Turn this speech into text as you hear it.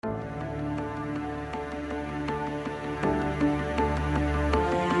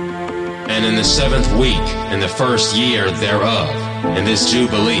And in the 7th week, in the 1st year thereof, in this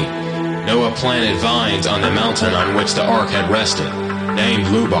Jubilee, Noah planted vines on the mountain on which the ark had rested, named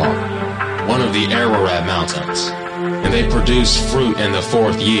Lubar, one of the Ararat mountains. And they produced fruit in the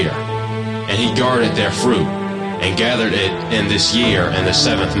 4th year. And he guarded their fruit, and gathered it in this year in the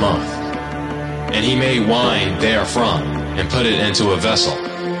 7th month. And he made wine therefrom, and put it into a vessel,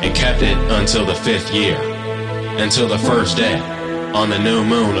 and kept it until the 5th year, until the 1st day, on the new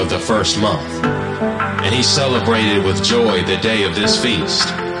moon of the 1st month. And he celebrated with joy the day of this feast.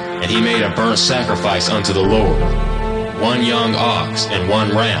 And he made a burnt sacrifice unto the Lord, 1 young ox and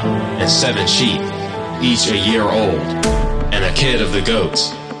 1 ram, and 7 sheep, each a year old, and a kid of the goats,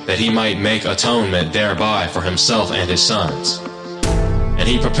 that he might make atonement thereby for himself and his sons. And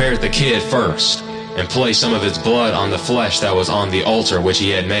he prepared the kid first, and placed some of its blood on the flesh that was on the altar which he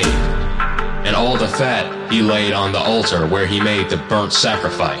had made. And all the fat he laid on the altar where he made the burnt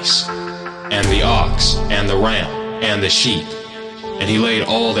sacrifice, and the ox, and the ram, and the sheep. And he laid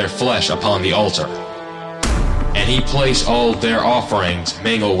all their flesh upon the altar. And he placed all their offerings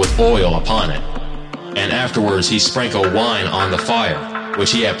mingled with oil upon it. And afterwards he sprinkled wine on the fire,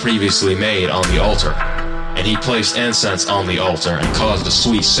 which he had previously made on the altar. And he placed incense on the altar, and caused a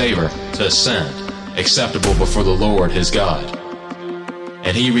sweet savor to ascend, acceptable before the Lord his God.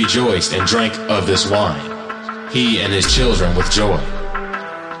 And he rejoiced and drank of this wine, he and his children with joy.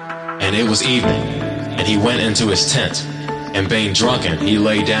 And it was evening, and he went into his tent, and being drunken he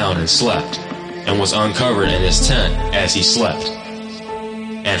lay down and slept, and was uncovered in his tent as he slept.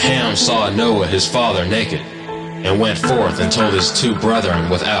 And Ham saw Noah his father naked, and went forth and told his 2 brethren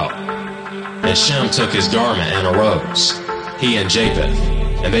without. And Shem took his garment and arose, he and Japheth,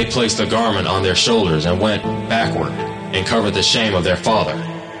 and they placed the garment on their shoulders, and went backward, and covered the shame of their father,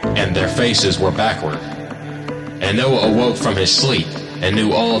 and their faces were backward. And Noah awoke from his sleep, and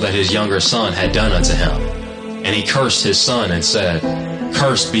knew all that his younger son had done unto him. And he cursed his son, and said,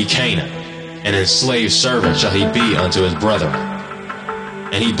 Cursed be Canaan, and enslaved servant shall he be unto his brethren.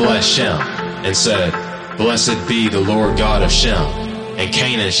 And he blessed Shem, and said, Blessed be the Lord God of Shem, and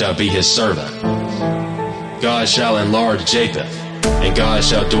Canaan shall be his servant. God shall enlarge Japheth, and God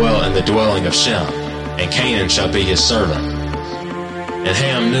shall dwell in the dwelling of Shem, and Canaan shall be his servant. And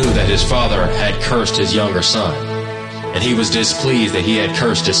Ham knew that his father had cursed his younger son, and he was displeased that he had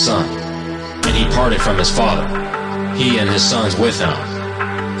cursed his son. And he parted from his father, he and his sons with him,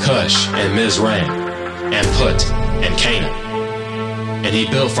 Cush and Mizraim, and Put, and Canaan. And he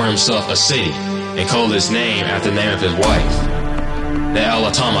built for himself a city, and called his name after the name of his wife,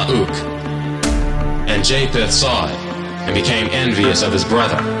 Ne'elatamauk. And Japheth saw it, and became envious of his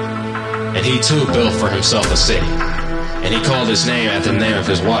brother. And he too built for himself a city, and he called his name after the name of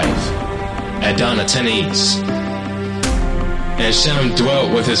his wife, Adonateniz. And Shem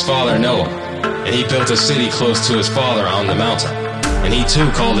dwelt with his father Noah, and he built a city close to his father on the mountain. And he too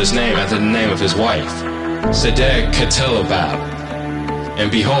called his name after the name of his wife, Sedek Ketelabab.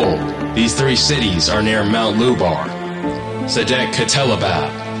 And behold, these 3 cities are near Mount Lubar, Sedek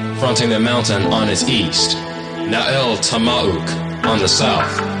Ketelabab, fronting the mountain on its east, Nael Tamauk on the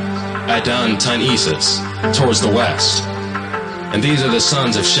south, Adon Tanisis towards the west. And these are the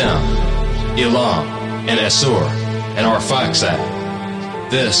sons of Shem, Elam, and Assur, and Arphaxad.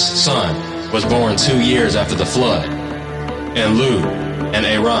 This son was born 2 years after the flood. And Lud, and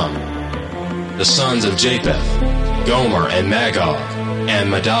Aram. The sons of Japheth, Gomer, and Magog, and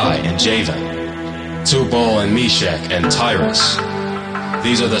Madai, and Javan. Tubal, and Meshach, and Tyrus.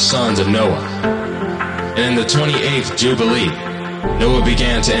 These are the sons of Noah. And in the 28th Jubilee, Noah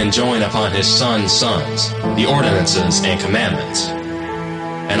began to enjoin upon his sons' sons the ordinances and commandments,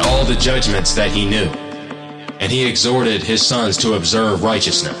 and all the judgments that he knew. And he exhorted his sons to observe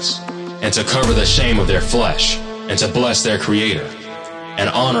righteousness, and to cover the shame of their flesh, and to bless their Creator, and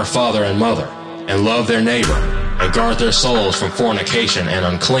honor father and mother, and love their neighbor, and guard their souls from fornication and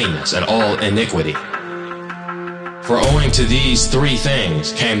uncleanness and all iniquity. For owing to these 3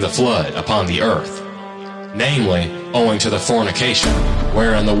 things came the flood upon the earth, namely, owing to the fornication,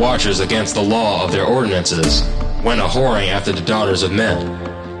 wherein the watchers against the law of their ordinances went a-whoring after the daughters of men,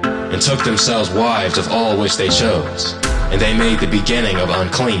 and took themselves wives of all which they chose, and they made the beginning of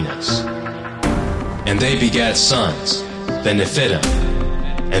uncleanness. And they begat sons, the Nephilim,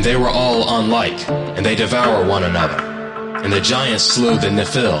 and they were all unlike, and they devoured one another. And the giants slew the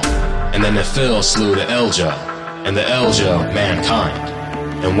Nephil, and the Nephil slew the Eljo, and the Eljo mankind,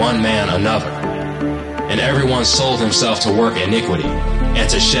 and one man another. And everyone sold himself to work iniquity, and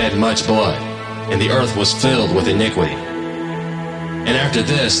to shed much blood, and the earth was filled with iniquity. And after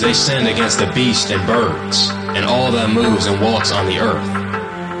this they sinned against the beasts and birds, and all that moves and walks on the earth.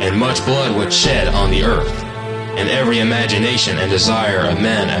 and much blood was shed on the earth, and every imagination and desire of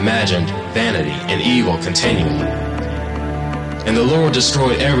men imagined vanity and evil continually. And the Lord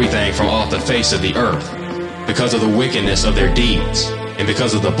destroyed everything from off the face of the earth, because of the wickedness of their deeds, and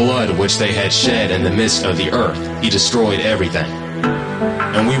because of the blood which they had shed in the midst of the earth, he destroyed everything.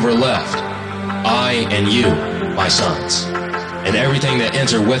 And we were left, I and you, my sons, and everything that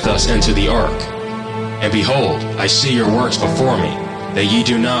entered with us into the ark. And behold, I see your works before me, that ye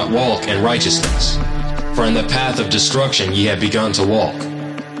do not walk in righteousness. For in the path of destruction ye have begun to walk,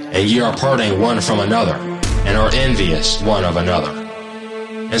 and ye are parting one from another, and are envious one of another.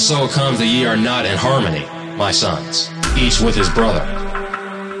 And so it comes that ye are not in harmony, my sons, each with his brother.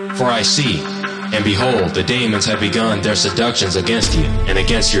 For I see, and behold, the demons have begun their seductions against you, and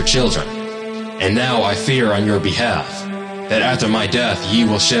against your children. And now I fear on your behalf, that after my death ye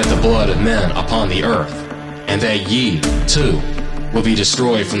will shed the blood of men upon the earth, and that ye, too, will be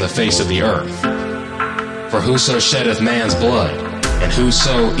destroyed from the face of the earth. For whoso sheddeth man's blood, and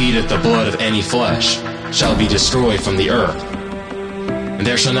whoso eateth the blood of any flesh, shall be destroyed from the earth. And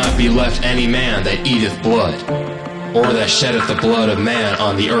there shall not be left any man that eateth blood, or that sheddeth the blood of man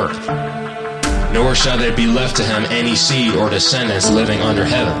on the earth. Nor shall there be left to him any seed or descendants living under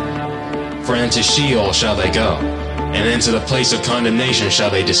heaven. For into Sheol shall they go, and into the place of condemnation shall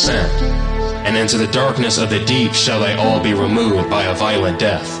they descend, and into the darkness of the deep shall they all be removed by a violent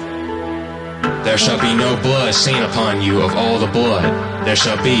death. There shall be no blood seen upon you of all the blood there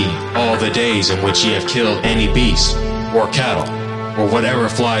shall be all the days in which ye have killed any beast, or cattle, or whatever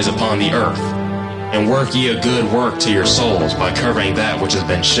flies upon the earth. And work ye a good work to your souls by covering that which has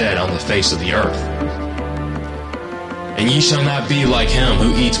been shed on the face of the earth. And ye shall not be like him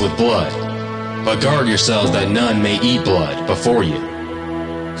who eats with blood, but guard yourselves that none may eat blood before you.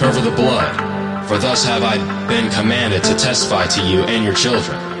 Cover the blood, for thus have I been commanded to testify to you and your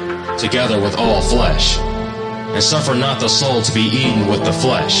children, together with all flesh. And suffer not the soul to be eaten with the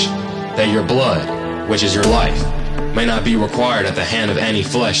flesh, that your blood, which is your life, may not be required at the hand of any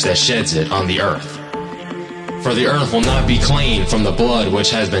flesh that sheds it on the earth. For the earth will not be clean from the blood which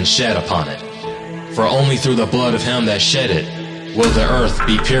has been shed upon it. For only through the blood of him that shed it will the earth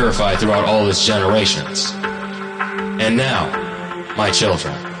be purified throughout all its generations. And now, my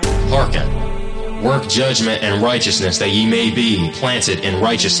children, hearken, work judgment and righteousness, that ye may be planted in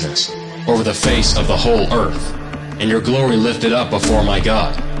righteousness over the face of the whole earth, and your glory lifted up before my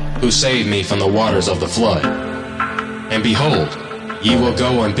God, who saved me from the waters of the flood. And behold, ye will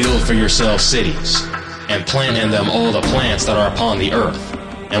go and build for yourselves cities, and plant in them all the plants that are upon the earth,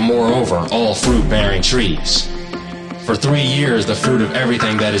 and moreover all fruit-bearing trees. For 3 years the fruit of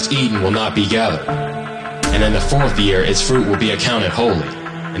everything that is eaten will not be gathered, and in the 4th year its fruit will be accounted holy,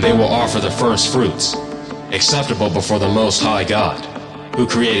 and they will offer the first fruits, acceptable before the Most High God, who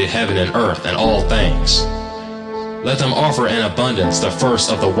created heaven and earth and all things. Let them offer in abundance the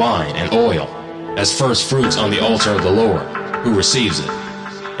first of the wine and oil, as first fruits on the altar of the Lord, who receives it.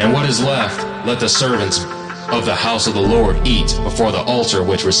 And what is left, let the servants of the house of the Lord eat before the altar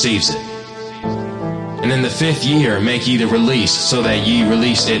which receives it. And in the 5th year make ye the release, so that ye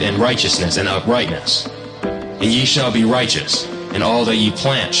release it in righteousness and uprightness. And ye shall be righteous, and all that ye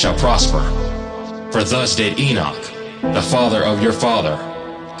plant shall prosper. For thus did Enoch, the father of your father,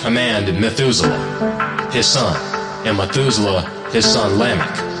 command Methuselah, his son, and Methuselah his son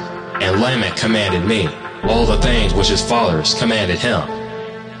Lamech. And Lamech commanded me all the things which his fathers commanded him.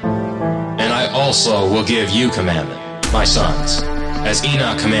 And I also will give you commandment, my sons, as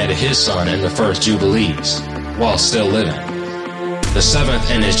Enoch commanded his son in the first Jubilees, while still living. The 7th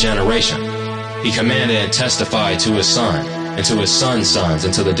in his generation, he commanded and testified to his son, and to his son's sons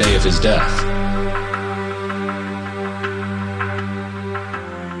until the day of his death.